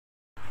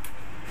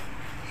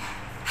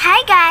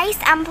Hi guys,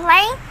 I'm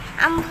playing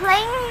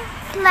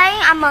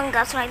Among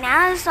Us right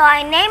now. So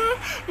I name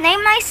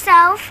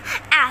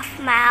myself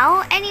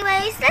Afmal.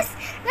 Anyways, let's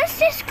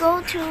just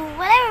go to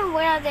whatever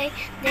world they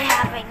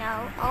have right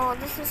now. Oh,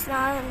 this is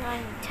not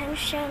an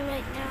intention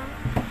right now.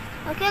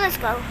 Okay, let's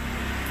go.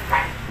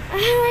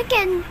 I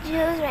can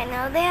choose right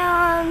now. They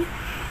are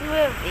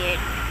real weird.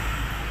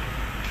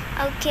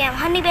 Okay, I'm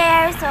Honey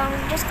Bear, so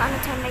I'm just gonna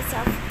turn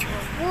myself into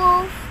a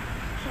wolf.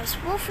 There's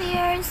wolf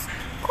ears.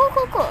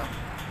 Cool.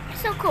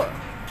 So cool.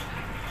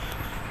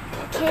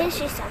 Okay,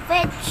 she's a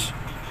witch.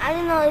 I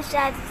don't know if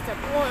that is a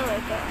boy or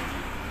a girl.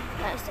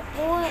 That is a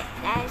boy,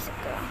 that is a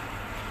girl.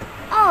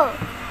 Oh,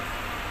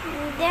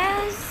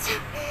 there's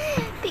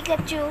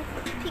Pikachu.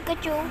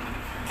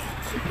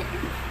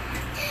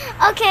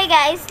 Okay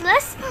guys,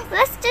 let's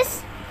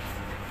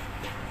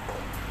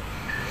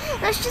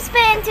just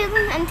pay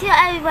until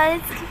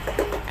everybody's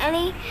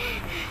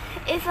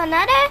if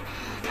another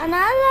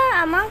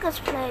Among Us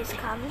players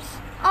comes.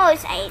 Oh,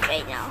 it's 8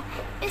 right now.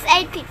 It's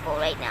 8 people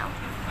right now.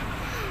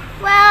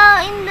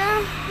 Well,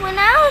 when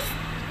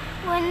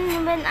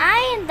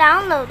I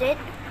downloaded,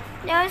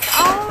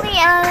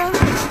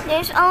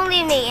 there's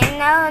only me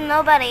and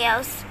nobody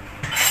else.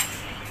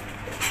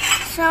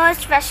 So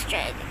it's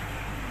frustrating.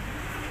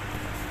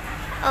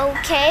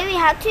 Okay, we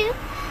have to.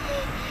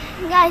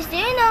 Guys, do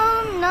you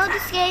know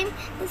this game?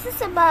 This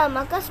is about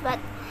Among Us, but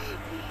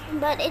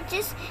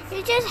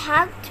you just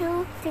have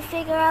to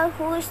figure out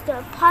who is the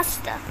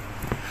imposter.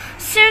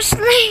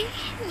 Seriously,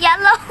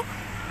 yellow.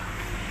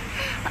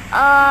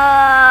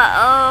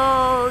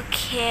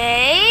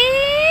 Okay.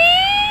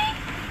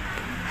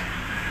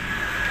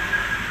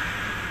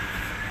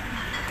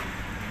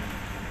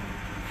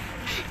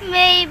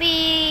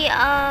 Maybe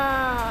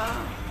or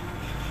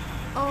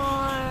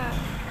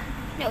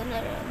no.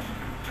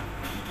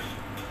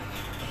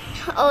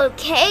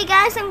 Okay,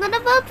 guys, I'm gonna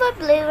vote for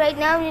blue right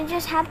now. You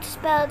just have to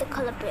spell the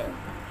color blue.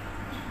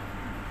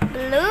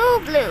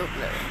 Blue.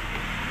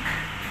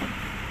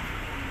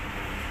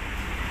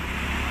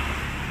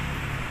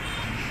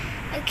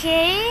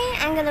 Okay,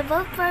 I'm gonna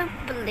vote for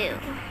blue.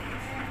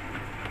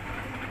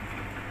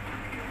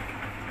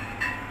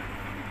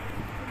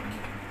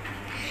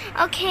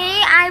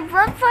 Okay, I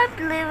vote for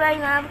blue right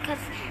now because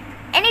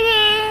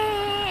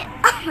anyway,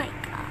 oh my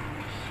gosh.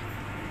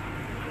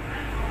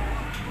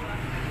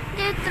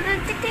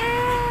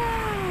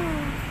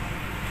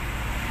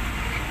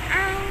 I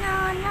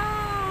know.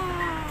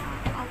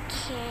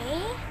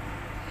 Okay.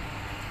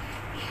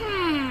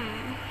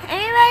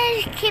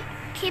 Everybody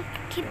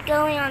keep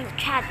going on the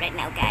chat right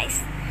now,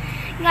 guys.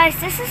 Guys,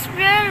 this is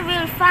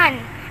really fun.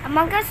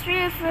 Among Us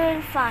really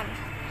fun.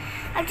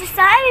 I just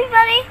saw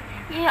everybody.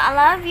 A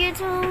lot of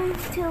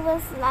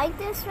YouTubers like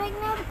this right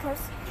now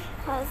because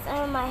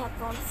I my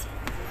headphones.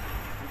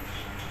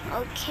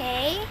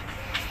 Okay.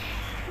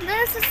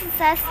 This is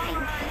interesting.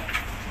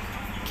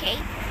 Okay.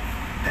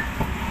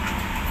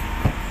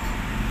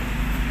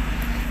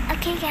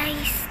 Okay,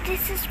 guys.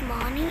 This is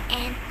morning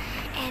and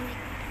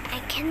I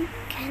can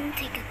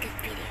take a good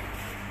video.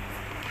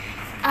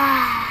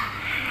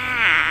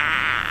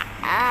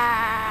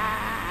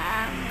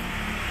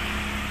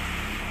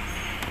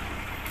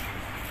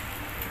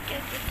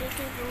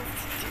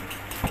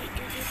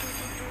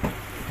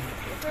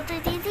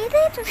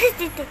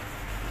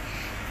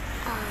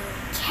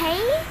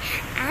 Okay,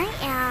 I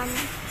am.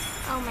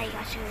 Oh my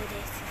gosh, who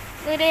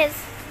it is?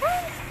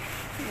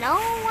 No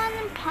one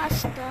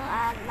imposter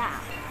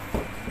allowed.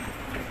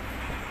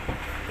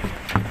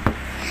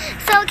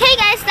 So okay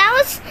guys, that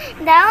was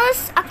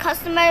a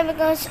customer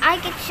because I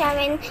get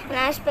sharing when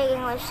I speak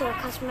English to a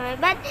customer,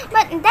 but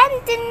that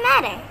didn't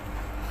matter.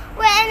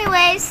 Well,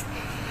 anyways,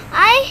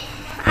 I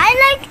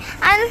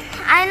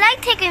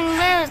like taking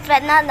videos,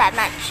 but not that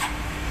much.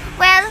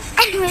 Well,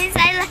 anyways,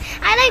 I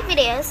like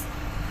videos.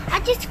 I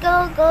just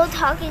go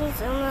talking in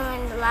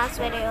the last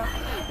video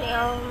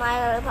My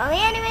Little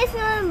Pony. Anyways,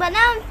 but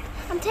now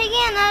I'm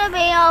taking another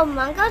video of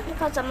Among Us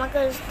because Among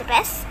Us is the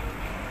best.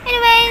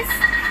 Anyways,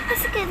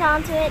 let's get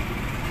on to it.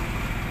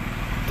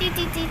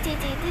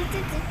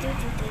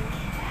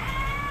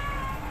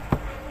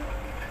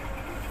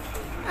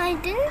 I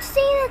didn't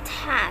see the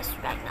task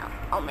right now.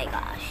 Oh my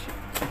gosh.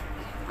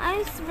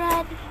 I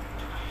read.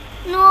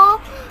 No.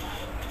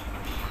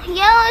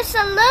 Yellow is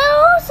a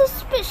little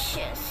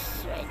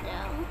suspicious right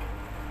now.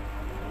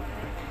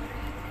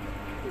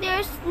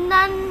 There's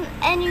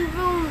any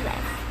room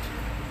left.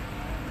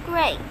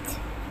 Great.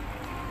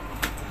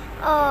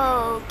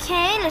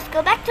 Okay, let's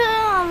go back to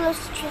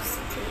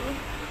electricity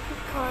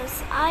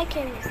because I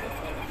can use it.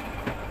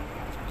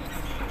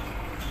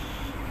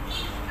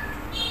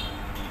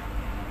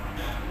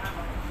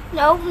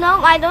 No,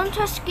 I don't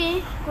trust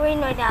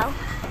green right now.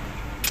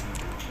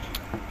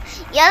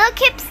 Yellow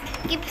keeps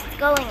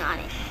going on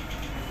it.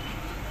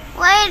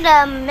 Wait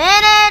a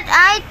minute,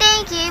 I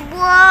think he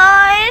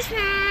was.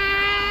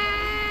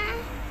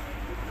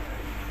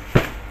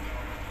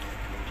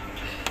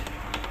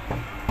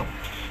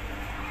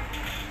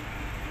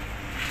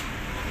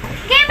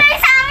 Give me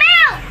some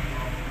milk.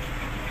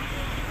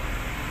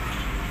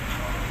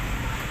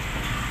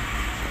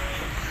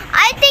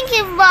 think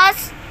it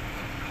was.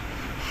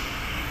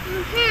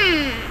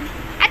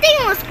 I think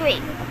it was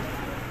green.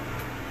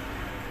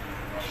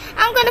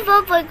 I'm gonna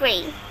vote for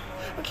green.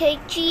 Okay,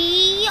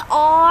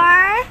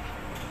 GR.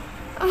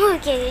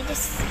 Okay,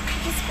 just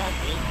go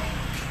green.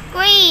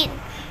 Green.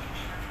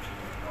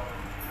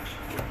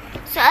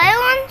 So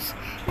everyone's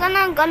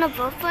gonna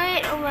vote for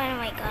it. Oh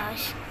my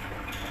gosh.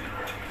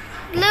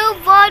 Blue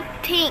vote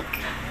pink.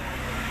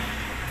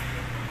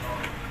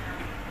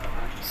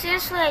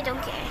 Seriously, I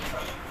don't care.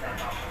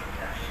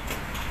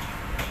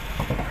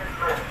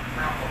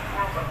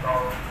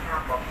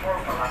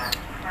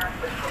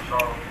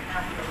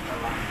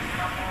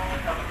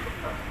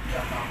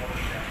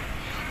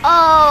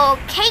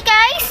 Okay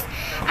guys,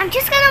 I'm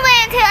just gonna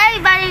wait until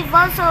everybody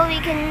votes so we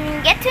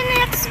can get to the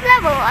next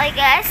level, I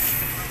guess.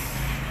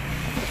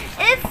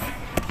 If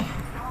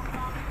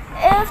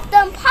the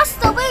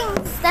imposter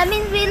wins, that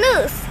means we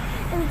lose.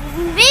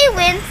 If we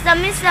win, that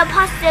means the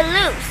imposter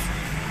lose.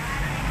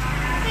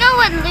 No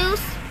one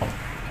lose.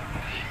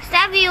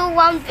 That you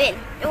won't win.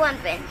 You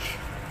won't win.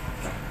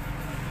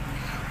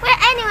 Well,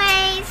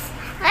 anyways,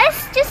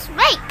 let's just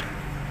wait.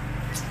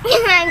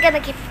 I'm gonna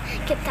keep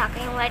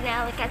talking right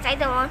now because I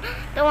don't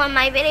want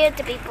my video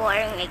to be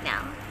boring right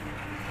now.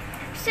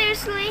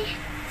 Seriously,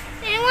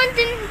 anyone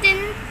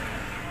didn't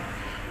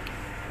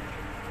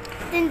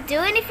do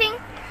anything.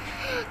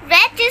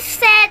 Red just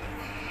said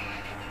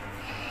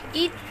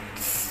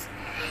it's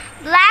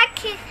black,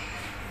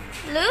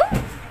 blue.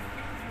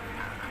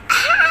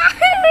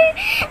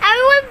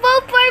 Everyone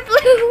vote for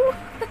blue.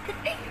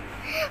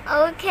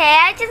 Okay,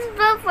 I just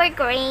vote for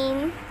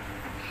green.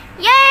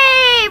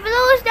 Yay!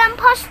 Blue is the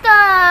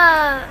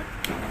imposter.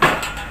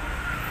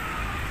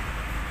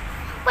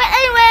 But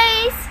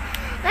anyways,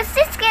 let's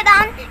just get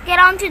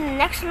on to the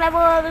next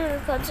level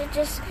because it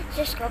just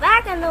go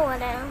back and do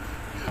whatever.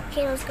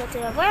 Okay, let's go to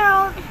the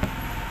world.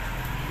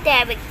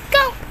 There we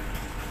go.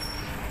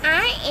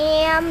 I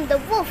am the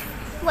wolf.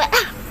 What?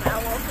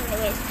 Well, wolf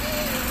anyways.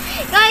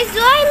 Guys, do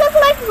I look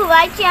like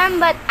Kawaii-chan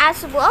but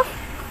as a wolf?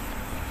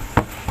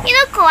 You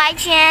know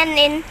Kawaii-chan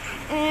in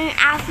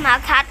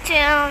Afma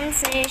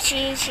cartoons.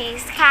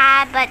 She's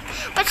cat, but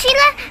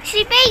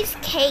she bakes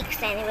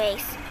cakes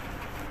anyways.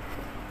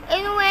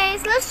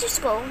 Anyways, let's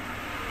just go.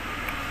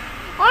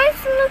 Why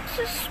does it look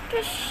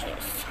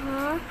suspicious,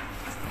 huh?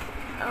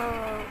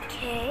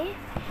 Okay.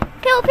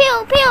 Pew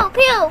pew pew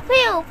pew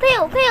pew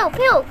pew pew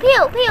pew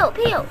pew pew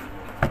pew.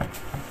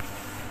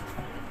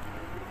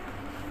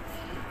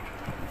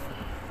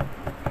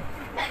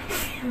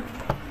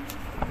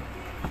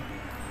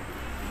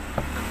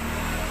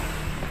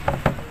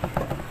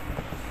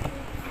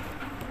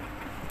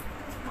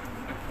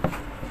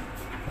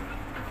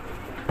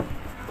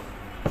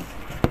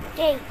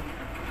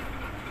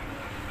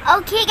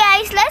 Okay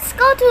guys, let's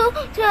go to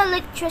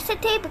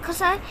electricity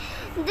because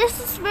this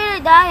is really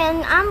dark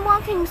and I'm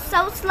walking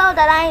so slow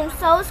that I am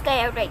so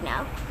scared right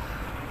now.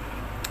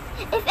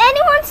 If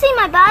anyone see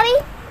my body,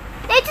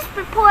 they just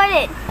report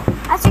it.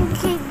 As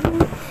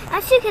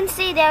you can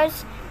see,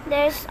 there's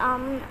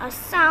a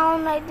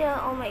sound like there.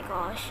 Oh my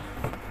gosh,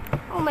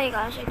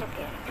 I don't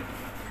care.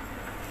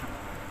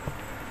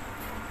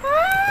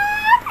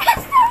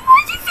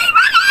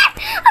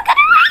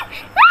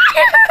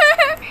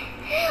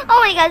 Oh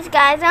my gosh,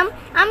 guys,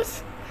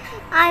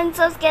 I'm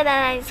so scared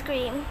that I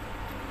scream.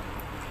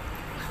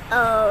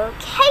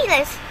 Okay,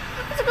 let's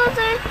go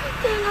to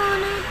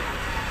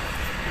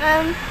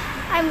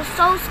I'm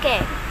so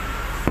scared.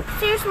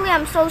 Seriously,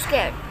 I'm so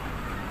scared.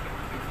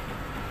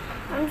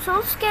 I'm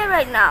so scared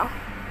right now.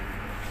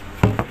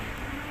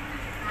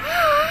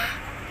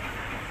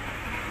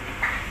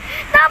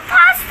 The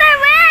imposter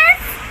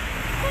wins!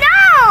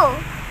 No!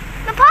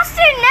 The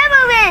imposter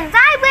never wins.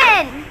 I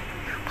win.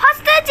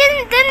 Imposter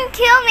didn't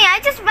kill me. I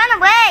just ran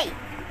away.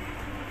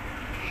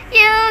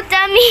 You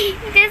dummy.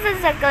 This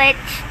is a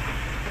glitch.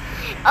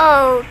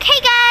 Okay,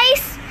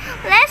 guys.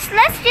 Let's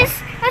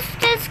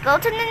just go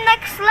to the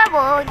next level,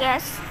 I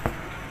guess.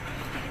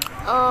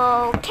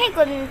 Okay,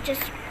 gonna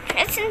just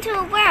press into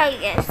a where, I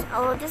guess.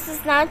 Oh, this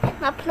is not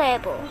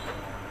playable.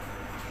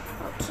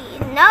 Okay,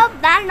 nope,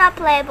 that's not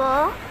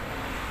playable.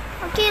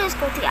 Okay, let's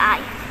go to the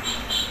eye.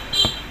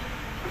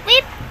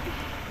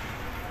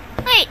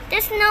 Wait,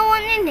 there's no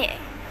one in here.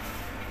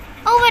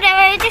 Oh,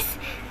 whatever.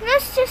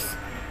 Let's just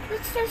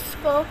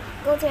go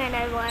to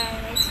another one,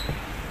 anyways.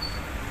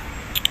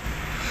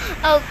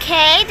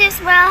 Okay, this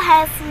world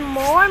has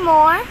more.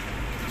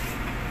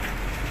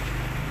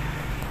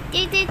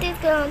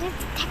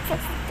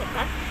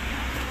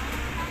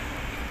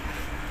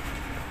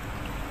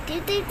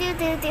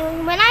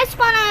 When I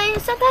spawn,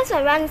 sometimes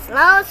I run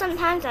slow,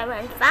 sometimes I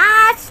run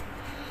fast.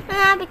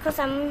 Because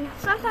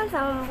sometimes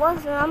I'm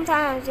wolf, sometimes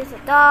I'm just a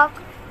dog.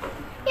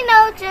 You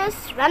know,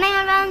 just running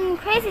around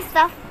crazy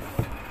stuff.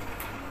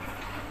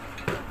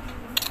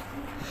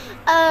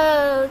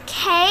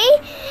 Okay,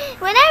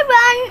 when I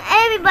run,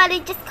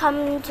 everybody just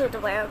come to the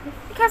world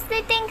because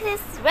they think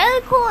this is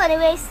really cool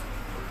anyways.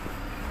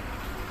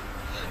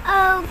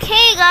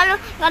 Okay,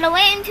 gotta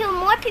wait until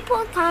more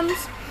people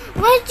comes.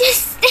 We're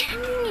just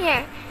standing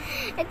here.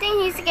 I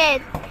think he's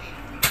scared.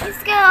 He's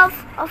scared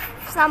of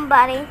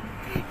somebody.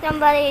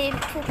 Somebody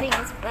pooping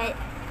his butt.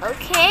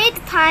 Okay,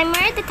 the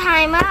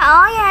timer.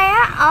 Oh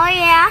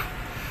yeah.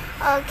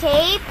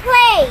 Okay,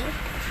 play.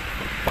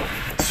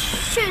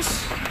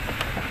 Shush.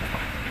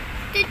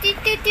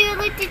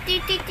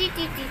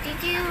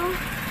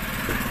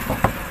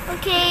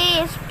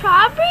 Okay, it's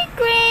probably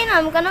green.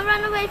 I'm gonna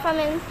run away from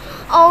him.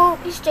 Oh,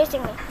 he's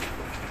chasing me.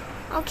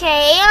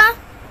 Okay,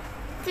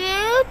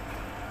 dude.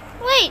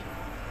 Wait,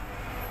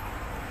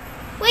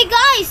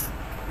 guys.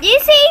 Do you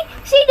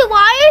see the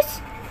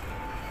wires?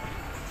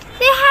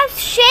 They have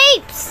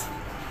shapes.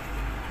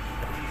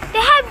 They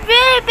have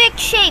really big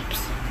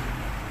shapes.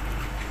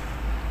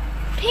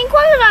 Pink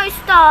ones are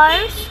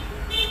stars.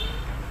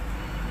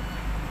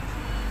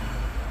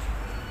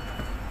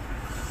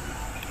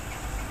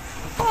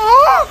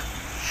 Oh,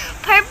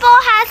 purple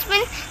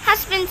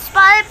has been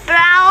spotted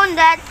brown.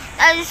 That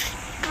is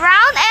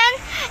brown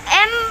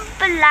and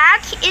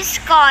black is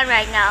gone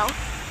right now.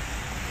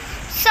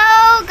 So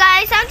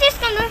guys, I'm just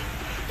gonna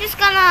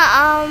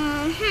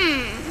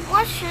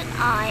what should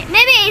I?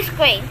 Maybe it's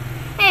green.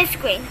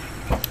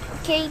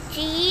 Okay,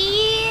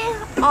 GREEN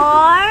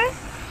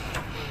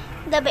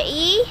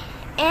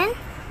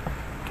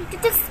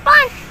to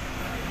spawn.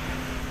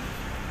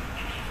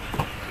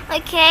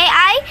 Okay,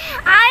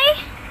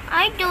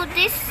 I do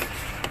this.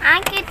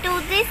 I can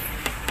do this.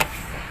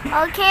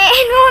 Okay,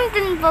 I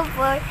don't vote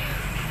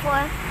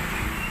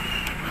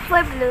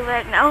for blue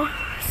right now.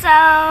 So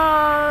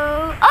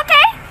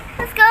okay,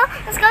 let's go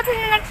to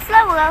the next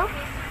level.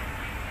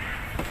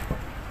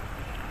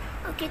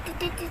 Okay,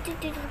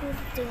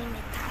 doing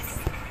the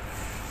task.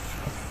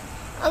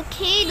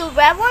 Okay, the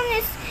red one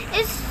is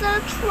a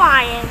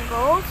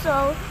triangle.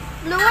 So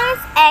blue one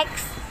is X,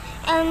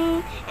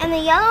 and the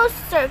yellow is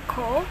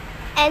circle,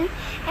 and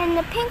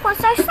the pink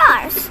ones are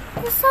stars.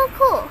 It's so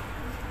cool.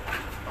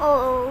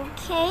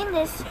 Okay,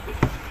 let's.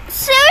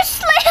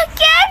 Seriously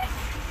again?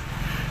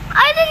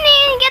 I didn't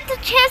even get the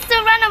chance to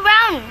run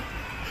around.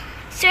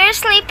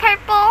 Seriously,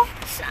 purple?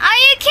 Are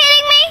you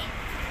kidding me?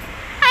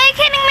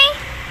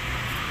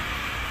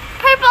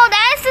 Purple,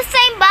 that is the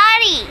same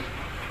body.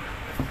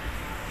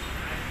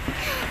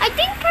 I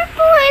think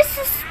purple is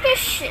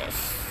suspicious.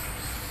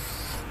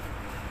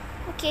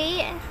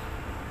 Okay,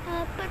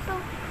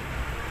 purple.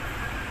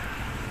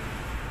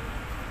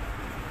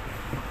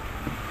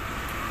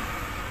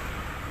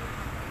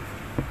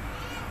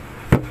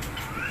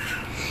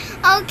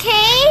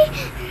 Okay,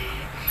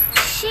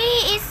 she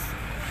is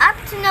up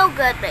to no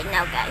good right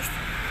now, guys.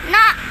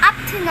 Not up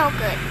to no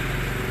good.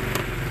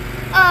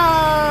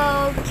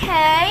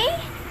 Okay.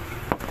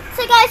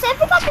 So guys, I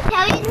forgot to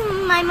tell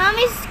you, my mom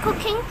is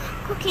cooking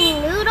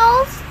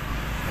noodles,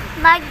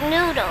 like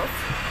noodles.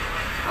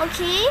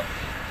 Okay,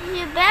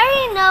 you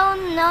barely know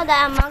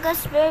that Among Us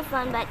is very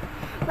fun, but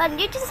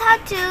you just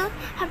have to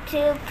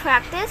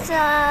practice.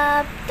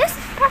 Just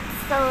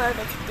practice a little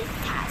bit to do the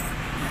task.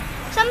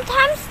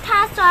 Sometimes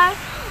tasks are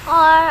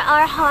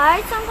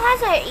hard,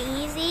 sometimes are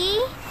easy.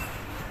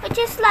 But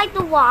just like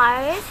the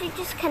wires, you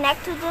just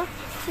connect to the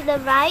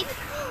right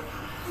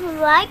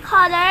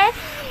color.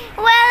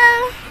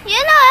 Well, do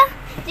you know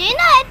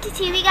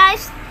FTTV,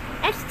 guys?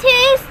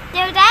 FTTVs,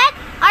 they're that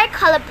are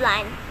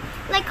colorblind.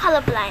 Like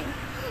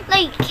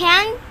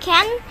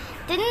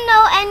didn't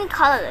know any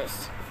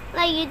colors.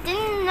 Like you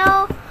didn't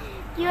know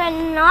you are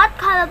not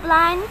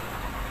colorblind.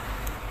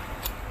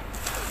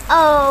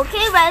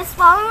 Okay, red is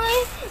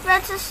following.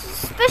 Red is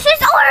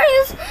suspicious.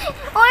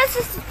 Orange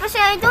is suspicious.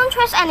 I don't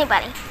trust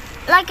anybody.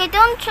 I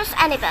don't trust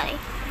anybody.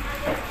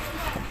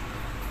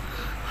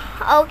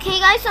 Okay,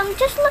 guys, I'm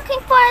just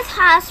looking for a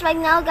task right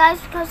now, guys,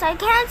 because I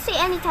can't see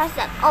any tasks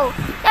that. Oh,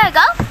 there we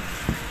go.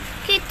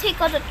 Okay, take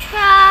out the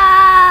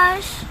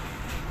trash.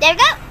 There we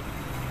go.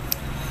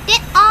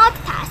 Did all the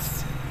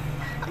tasks.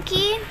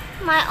 Okay,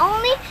 my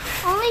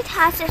only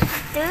task is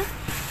to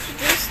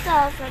do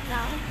stuff right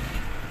now.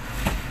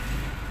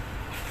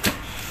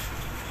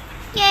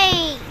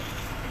 Yay!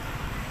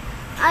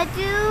 I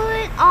do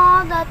it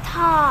all the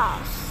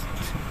tasks.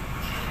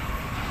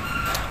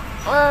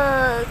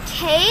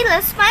 Okay,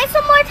 let's find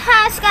some more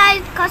tasks,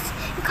 guys,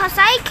 because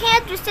I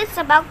can't resist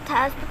about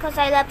tasks, because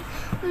I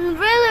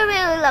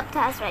really love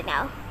tasks right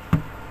now.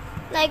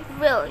 Like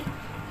really.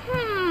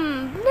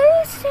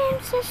 Blue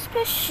seems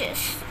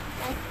suspicious.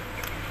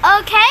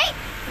 Okay.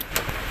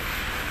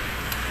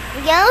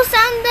 Yellow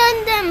sound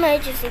the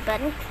emergency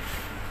button.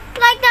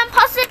 Like the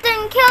imposter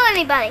didn't kill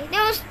anybody.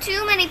 There was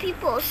too many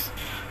people.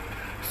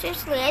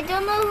 Seriously, I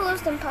don't know who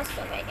was the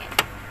imposter right now.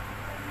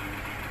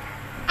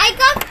 I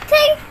got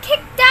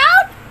kicked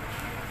out?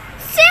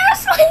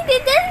 Seriously, they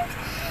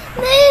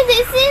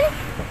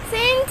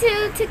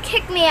seem to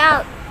kick me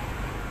out.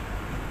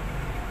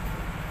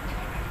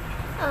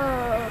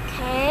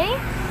 Okay.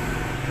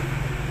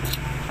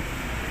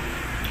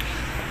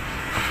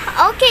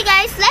 Okay,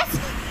 guys, let's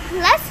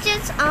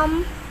just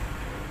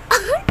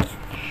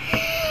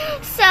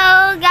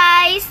So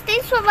guys,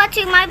 thanks for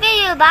watching my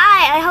video.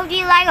 Bye. I hope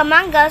you like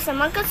Among Us.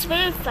 Among Us is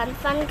very fun,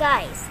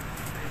 guys.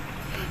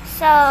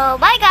 So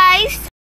bye, guys.